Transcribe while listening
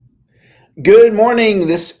Good morning.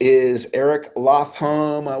 This is Eric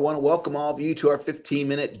Lothholm. I want to welcome all of you to our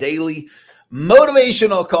 15-minute daily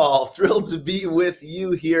motivational call. Thrilled to be with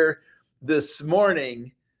you here this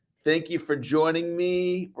morning. Thank you for joining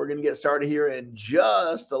me. We're going to get started here in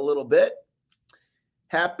just a little bit.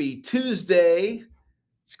 Happy Tuesday.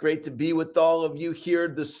 It's great to be with all of you here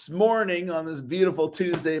this morning on this beautiful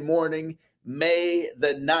Tuesday morning, May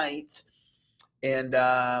the 9th.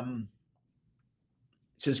 And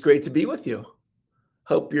it's just great to be with you.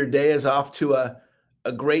 Hope your day is off to a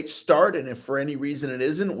great start. And if for any reason it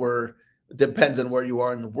isn't, it depends on where you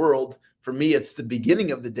are in the world. For me, it's the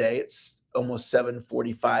beginning of the day. It's almost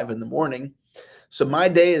 7:45 in the morning. So my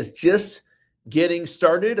day is just getting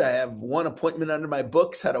started. I have one appointment under my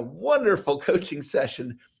books, had a wonderful coaching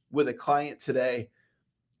session with a client today,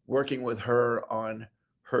 working with her on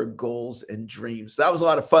her goals and dreams. That was a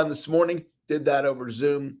lot of fun this morning. Did that over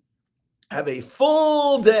Zoom. Have a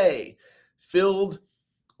full day filled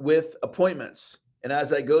with appointments. And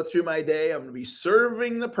as I go through my day, I'm going to be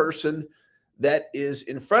serving the person that is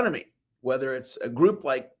in front of me, whether it's a group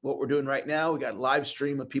like what we're doing right now. We got a live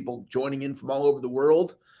stream of people joining in from all over the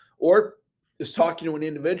world, or just talking to an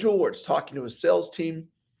individual, or it's talking to a sales team,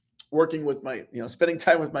 working with spending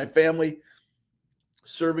time with my family,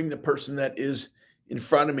 serving the person that is in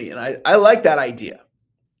front of me. And I like that idea.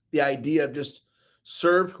 The idea of just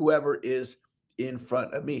serve whoever is in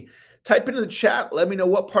front of me. Type into the chat. Let me know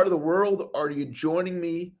what part of the world are you joining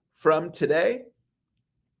me from today.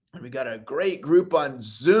 And we got a great group on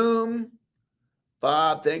Zoom.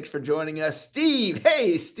 Bob, thanks for joining us. Steve,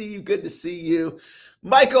 hey, Steve, good to see you.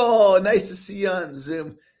 Michael, nice to see you on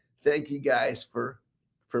Zoom. Thank you guys for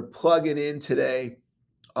plugging in today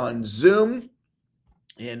on Zoom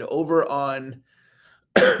and over on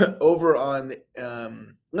LinkedIn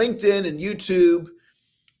and YouTube.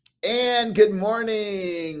 And good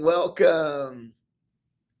morning. Welcome.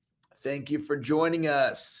 Thank you for joining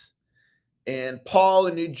us. And Paul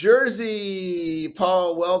in New Jersey.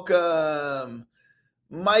 Paul, welcome.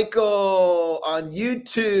 Michael on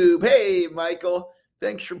YouTube. Hey, Michael.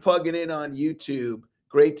 Thanks for plugging in on YouTube.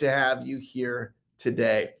 Great to have you here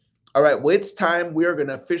today. All right, well, it's time. We are going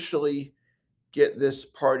to officially get this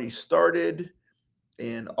party started.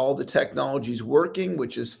 And all the technology's working,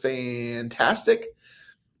 which is fantastic.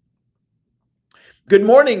 Good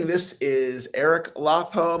morning. This is Eric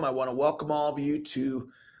Lothholm. I want to welcome all of you to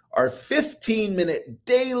our 15-minute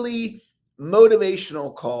daily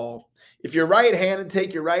motivational call. If you're right-handed,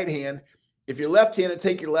 take your right hand. If you're left-handed,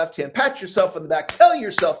 take your left hand. Pat yourself on the back. Tell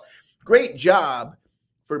yourself, great job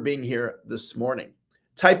for being here this morning.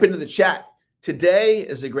 Type into the chat, today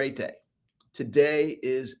is a great day. Today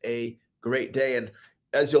is a great day. And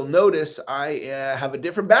as you'll notice, I have a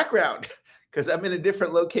different background because I'm in a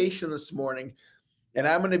different location this morning. And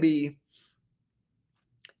I'm going to be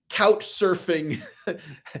couch surfing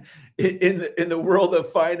in the world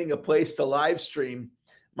of finding a place to live stream.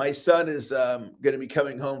 My son is going to be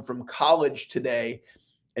coming home from college today.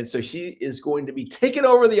 And so he is going to be taking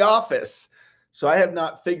over the office. So I have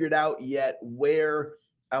not figured out yet where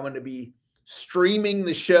I'm going to be streaming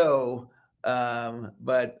the show,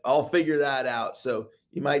 but I'll figure that out. So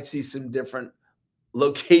you might see some different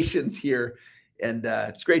locations here. And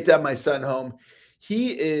it's great to have my son home.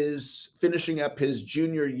 He is finishing up his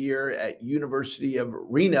junior year at University of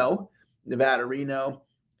Reno, Nevada, Reno,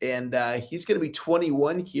 and he's going to be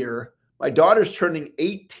 21 here. My daughter's turning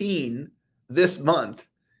 18 this month,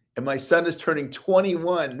 and my son is turning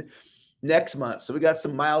 21 next month. So we got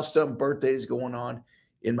some milestone birthdays going on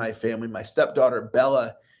in my family. My stepdaughter,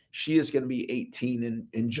 Bella, she is going to be 18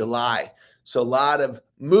 in July. So a lot of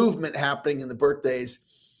movement happening in the birthdays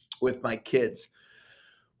with my kids.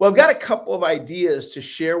 Well, I've got a couple of ideas to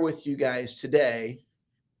share with you guys today.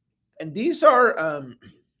 And these are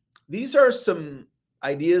some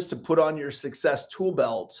ideas to put on your success tool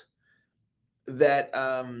belt that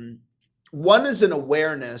one is an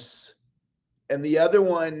awareness and the other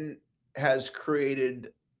one has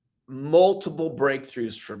created multiple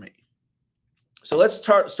breakthroughs for me. So let's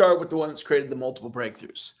start with the one that's created the multiple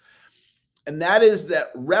breakthroughs. And that is that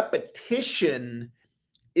repetition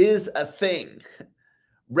is a thing.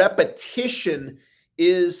 Repetition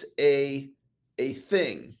is a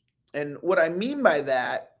thing. And what I mean by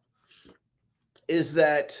that is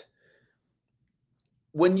that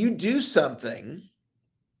when you do something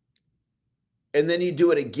and then you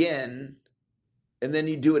do it again, and then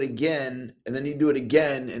you do it again, and then you do it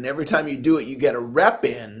again, and every time you do it, you get a rep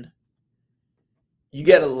in, you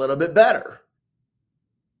get a little bit better.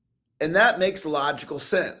 And that makes logical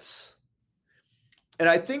sense. And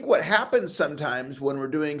I think what happens sometimes when we're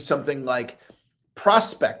doing something like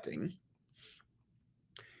prospecting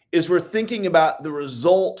is we're thinking about the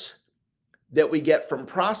result that we get from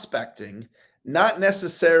prospecting, not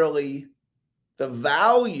necessarily the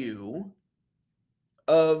value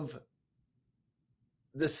of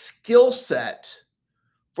the skill set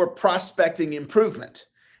for prospecting improvement.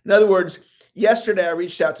 In other words, yesterday I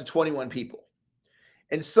reached out to 21 people.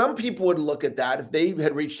 And some people would look at that if they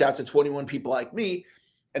had reached out to 21 people like me,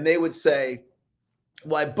 and they would say,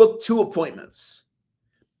 well, I booked 2 appointments.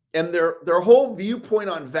 And their whole viewpoint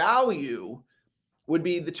on value would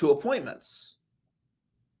be the 2 appointments.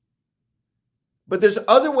 But there's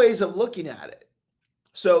other ways of looking at it.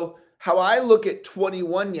 So how I look at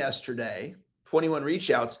 21 yesterday, 21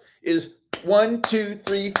 reach outs, is 1, 2,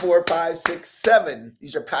 3, 4, 5, 6, 7.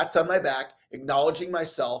 These are pats on my back, acknowledging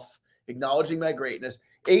myself, acknowledging my greatness.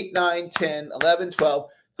 8, 9, 10, 11, 12,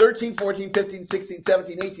 13, 14, 15, 16,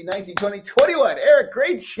 17, 18, 19, 20, 21. Eric,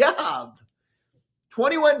 great job.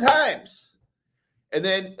 21 times. And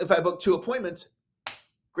then if I book 2 appointments,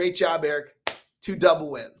 great job, Eric. 2 double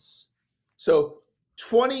wins. So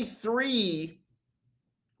 23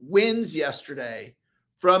 wins yesterday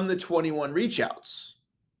from the 21 reach outs.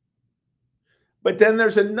 But then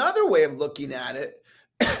there's another way of looking at it,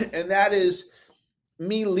 and that is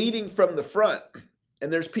me leading from the front.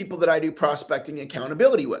 And there's people that I do prospecting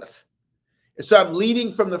accountability with. And so I'm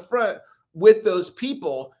leading from the front with those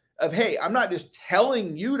people of, hey, I'm not just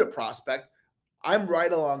telling you to prospect, I'm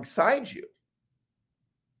right alongside you.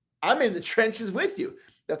 I'm in the trenches with you.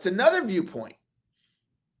 That's another viewpoint.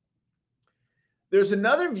 There's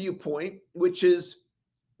another viewpoint, which is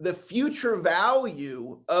the future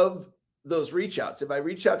value of those reach outs. If I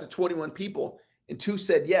reach out to 21 people and 2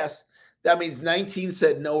 said yes, that means 19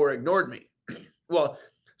 said no or ignored me. Well,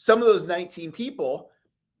 some of those 19 people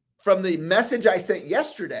from the message I sent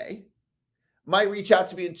yesterday might reach out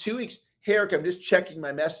to me in 2 weeks. Hey, Eric, I'm just checking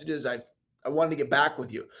my messages. I wanted to get back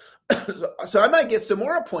with you. So I might get some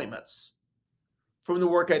more appointments from the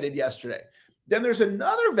work I did yesterday. Then there's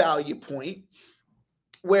another value point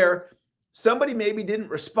where somebody maybe didn't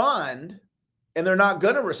respond and they're not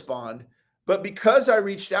going to respond, but because I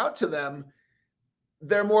reached out to them,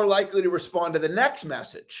 they're more likely to respond to the next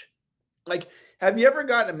message. Like, have you ever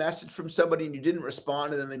gotten a message from somebody and you didn't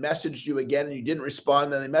respond, and then they messaged you again and you didn't respond,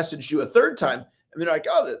 and then they messaged you a third time, and they're like,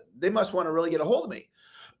 oh, they must want to really get a hold of me.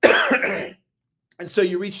 And so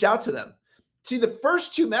you reached out to them. See, the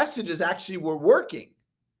first 2 messages actually were working.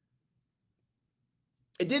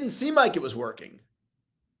 It didn't seem like it was working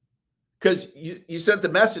because you sent the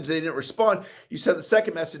message, they didn't respond. You sent the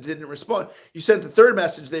second message, they didn't respond. You sent the third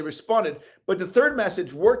message, they responded. But the third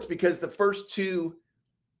message worked because the first 2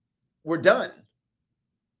 were done.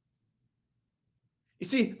 You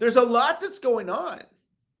see, there's a lot that's going on.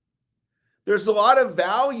 There's a lot of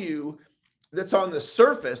value that's on the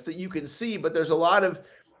surface that you can see, but there's a lot of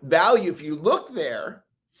value if you look there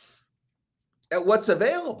at what's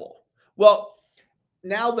available. Well,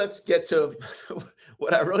 now let's get to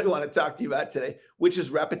what I really want to talk to you about today, which is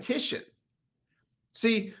repetition.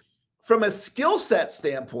 See, from a skill set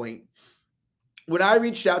standpoint, when I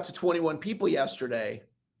reached out to 21 people yesterday,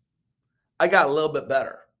 I got a little bit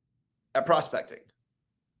better at prospecting.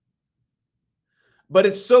 But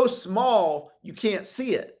it's so small, you can't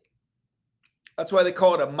see it. That's why they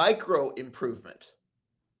call it a micro improvement.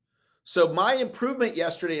 So my improvement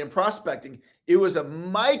yesterday in prospecting, it was a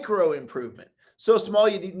micro improvement. So small,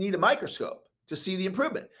 you need a microscope to see the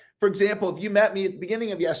improvement. For example, if you met me at the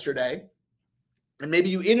beginning of yesterday, and maybe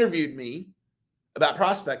you interviewed me about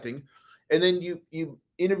prospecting, and then you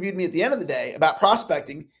interviewed me at the end of the day about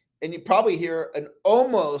prospecting, and you probably hear an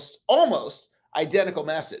almost identical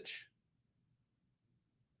message.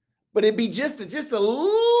 But it'd be just a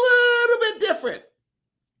little bit different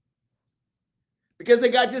because they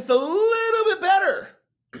got just a little bit better.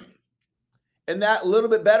 And that little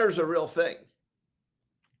bit better is a real thing.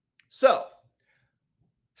 So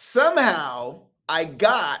somehow I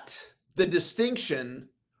got the distinction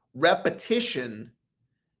repetition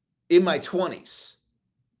in my 20s.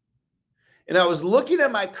 And I was looking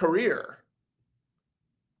at my career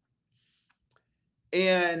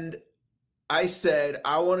and I said,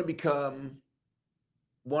 I want to become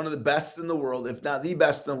one of the best in the world, if not the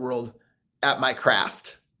best in the world, at my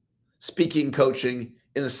craft, speaking, coaching,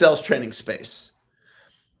 in the sales training space.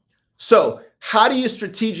 So how do you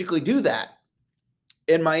strategically do that?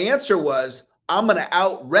 And my answer was, I'm going to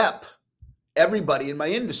out-rep everybody in my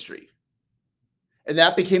industry. And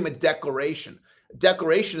that became a declaration. A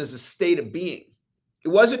declaration is a state of being. It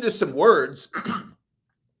wasn't just some words.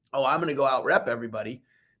 Oh, I'm going to go out-rep everybody.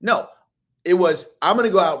 No. It was, I'm going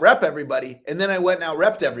to go out rep everybody. And then I went and out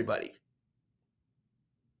repped everybody.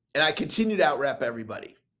 And I continued to out rep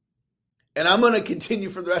everybody. And I'm going to continue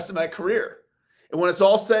for the rest of my career. And when it's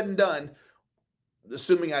all said and done,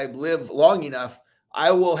 assuming I live long enough,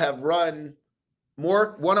 I will have run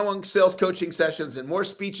more one-on-one sales coaching sessions and more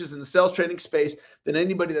speeches in the sales training space than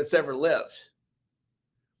anybody that's ever lived.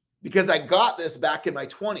 Because I got this back in my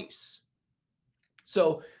 20s.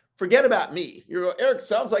 So forget about me. Eric,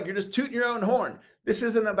 sounds like you're just tooting your own horn. This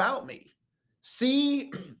isn't about me.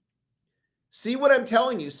 See what I'm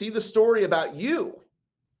telling you. See the story about you.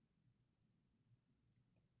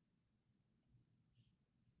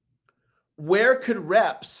 Where could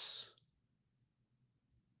reps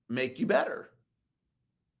make you better?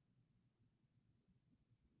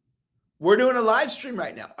 We're doing a live stream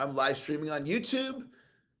right now. I'm live streaming on YouTube,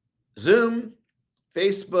 Zoom,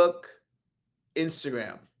 Facebook,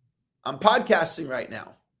 Instagram. I'm podcasting right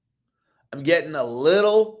now. I'm getting a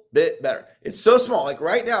little bit better. It's so small. Like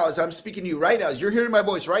right now, as I'm speaking to you right now, as you're hearing my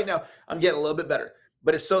voice right now, I'm getting a little bit better.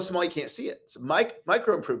 But it's so small you can't see it. It's a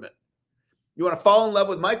micro improvement. You want to fall in love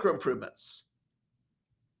with micro improvements.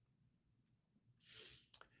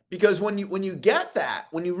 Because when you get that,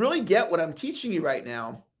 when you really get what I'm teaching you right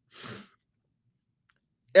now,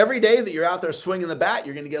 every day that you're out there swinging the bat,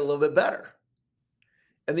 you're going to get a little bit better.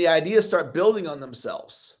 And the ideas start building on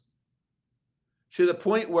themselves to the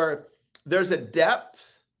point where there's a depth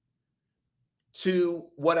to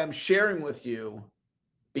what I'm sharing with you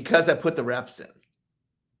because I put the reps in.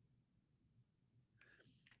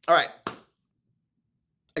 All right.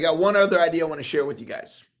 I got one other idea I want to share with you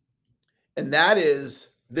guys. And that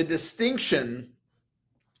is the distinction.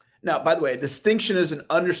 Now, by the way, a distinction is an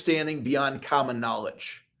understanding beyond common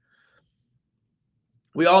knowledge.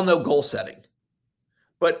 We all know goal setting,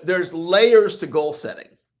 but there's layers to goal setting.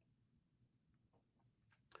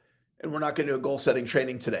 And we're not going to do a goal setting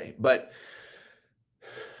training today, but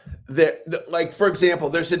like, for example,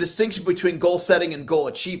 there's a distinction between goal setting and goal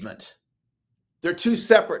achievement. They're two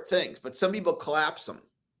separate things, but some people collapse them.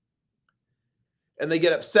 And they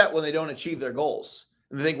get upset when they don't achieve their goals.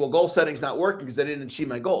 And they think, well, goal setting's not working because I didn't achieve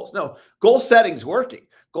my goals. No, goal setting's working.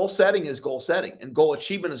 Goal setting is goal setting, and goal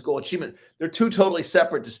achievement is goal achievement. They're two totally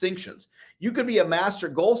separate distinctions. You could be a master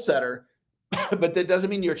goal setter, but that doesn't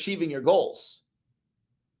mean you're achieving your goals.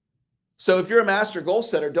 So if you're a master goal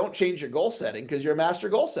setter, don't change your goal setting because you're a master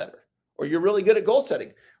goal setter or you're really good at goal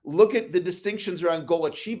setting. Look at the distinctions around goal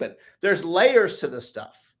achievement. There's layers to this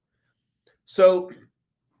stuff. So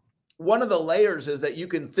one of the layers is that you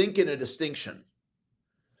can think in a distinction.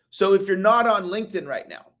 So if you're not on LinkedIn right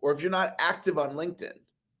now, or if you're not active on LinkedIn,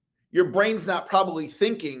 your brain's not probably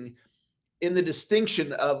thinking in the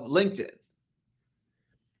distinction of LinkedIn.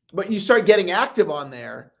 But you start getting active on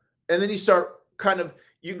there, and then you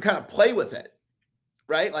can kind of play with it,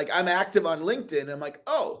 right? Like I'm active on LinkedIn. And I'm like,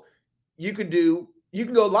 oh, you can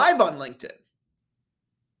go live on LinkedIn.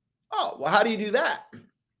 Oh, well, how do you do that?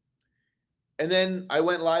 And then I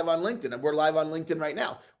went live on LinkedIn, and we're live on LinkedIn right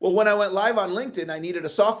now. Well, when I went live on LinkedIn, I needed a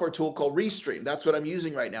software tool called Restream. That's what I'm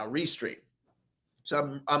using right now, Restream.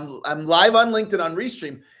 So I'm live on LinkedIn on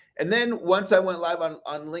Restream. And then once I went live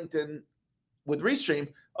on LinkedIn with Restream,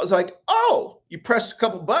 I was like, oh, you press a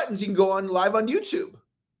couple buttons, you can go on live on YouTube.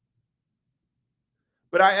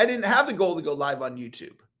 But I didn't have the goal to go live on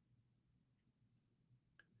YouTube.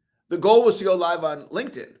 The goal was to go live on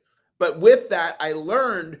LinkedIn. But with that, I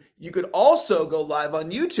learned you could also go live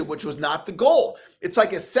on YouTube, which was not the goal. It's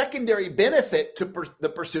like a secondary benefit to the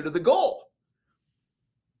pursuit of the goal.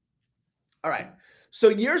 All right. So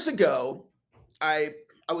years ago, I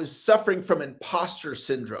was suffering from imposter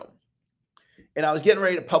syndrome. And I was getting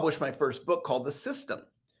ready to publish my first book called The System.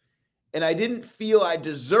 And I didn't feel I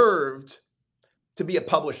deserved to be a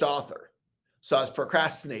published author. So I was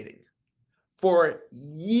procrastinating for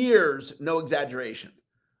years, no exaggeration.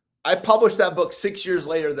 I published that book 6 years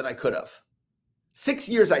later than I could have. 6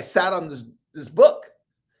 years I sat on this book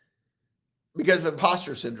because of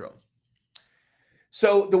imposter syndrome.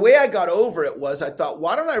 So the way I got over it was I thought,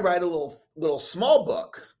 why don't I write a little small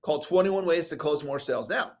book called 21 Ways to Close More Sales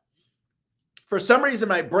Now? For some reason,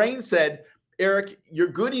 my brain said, Eric, you're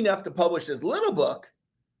good enough to publish this little book.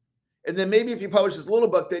 And then maybe if you publish this little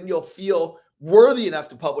book, then you'll feel worthy enough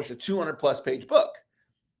to publish a 200 plus page book.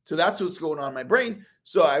 So that's what's going on in my brain.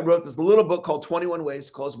 So I wrote this little book called 21 Ways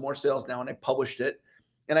to Close More Sales Now, and I published it.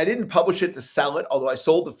 And I didn't publish it to sell it, although I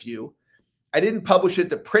sold a few. I didn't publish it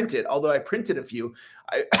to print it, although I printed a few.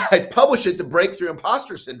 I published it to break through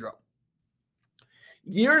imposter syndrome.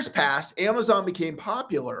 Years passed, Amazon became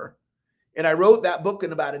popular, and I wrote that book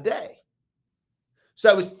in about a day. So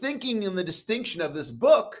I was thinking in the distinction of this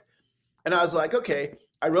book, and I was like, okay,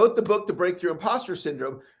 I wrote the book to break through imposter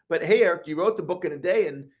syndrome, but hey, Eric, you wrote the book in a day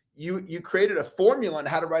and you created a formula on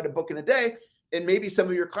how to write a book in a day, and maybe some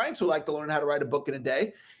of your clients would like to learn how to write a book in a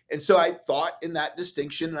day. And so I thought in that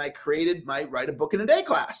distinction, and I created my Write a Book in a Day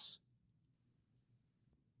class.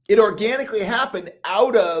 It organically happened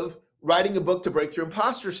out of writing a book to break through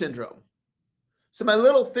imposter syndrome. So my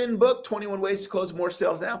little thin book, 21 Ways to Close More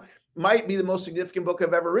Sales Now, might be the most significant book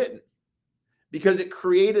I've ever written because it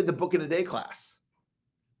created the Book in a Day class,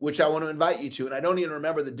 which I want to invite you to. And I don't even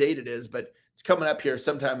remember the date it is, but it's coming up here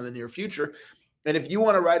sometime in the near future. And if you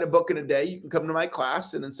want to write a book in a day, you can come to my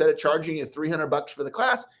class, and instead of charging you $300 for the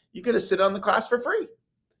class, you can just sit on the class for free.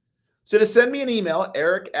 So to send me an email,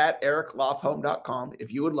 eric@ericlofholm.com,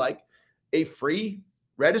 if you would like a free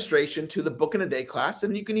registration to the Book in a Day class,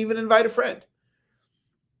 and you can even invite a friend.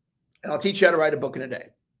 And I'll teach you how to write a book in a day.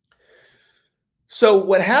 So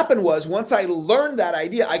what happened was, once I learned that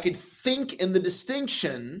idea, I could think in the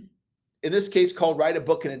distinction, in this case called write a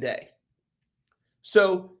book in a day.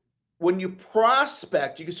 So when you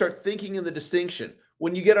prospect, you can start thinking in the distinction.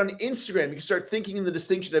 When you get on Instagram, you can start thinking in the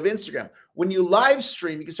distinction of Instagram. When you live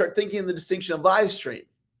stream, you can start thinking in the distinction of live stream.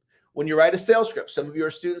 When you write a sales script, some of you are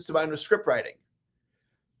students of mine with script writing.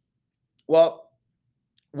 Well,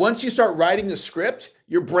 once you start writing the script,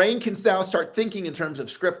 your brain can now start thinking in terms of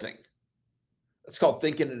scripting. That's called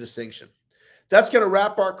thinking in distinction. That's going to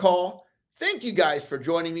wrap our call. Thank you guys for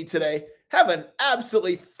joining me today. Have an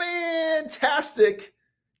absolutely fantastic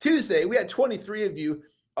Tuesday. We had 23 of you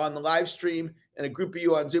on the live stream and a group of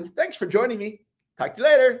you on Zoom. Thanks for joining me. Talk to you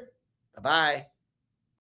later. Bye-bye.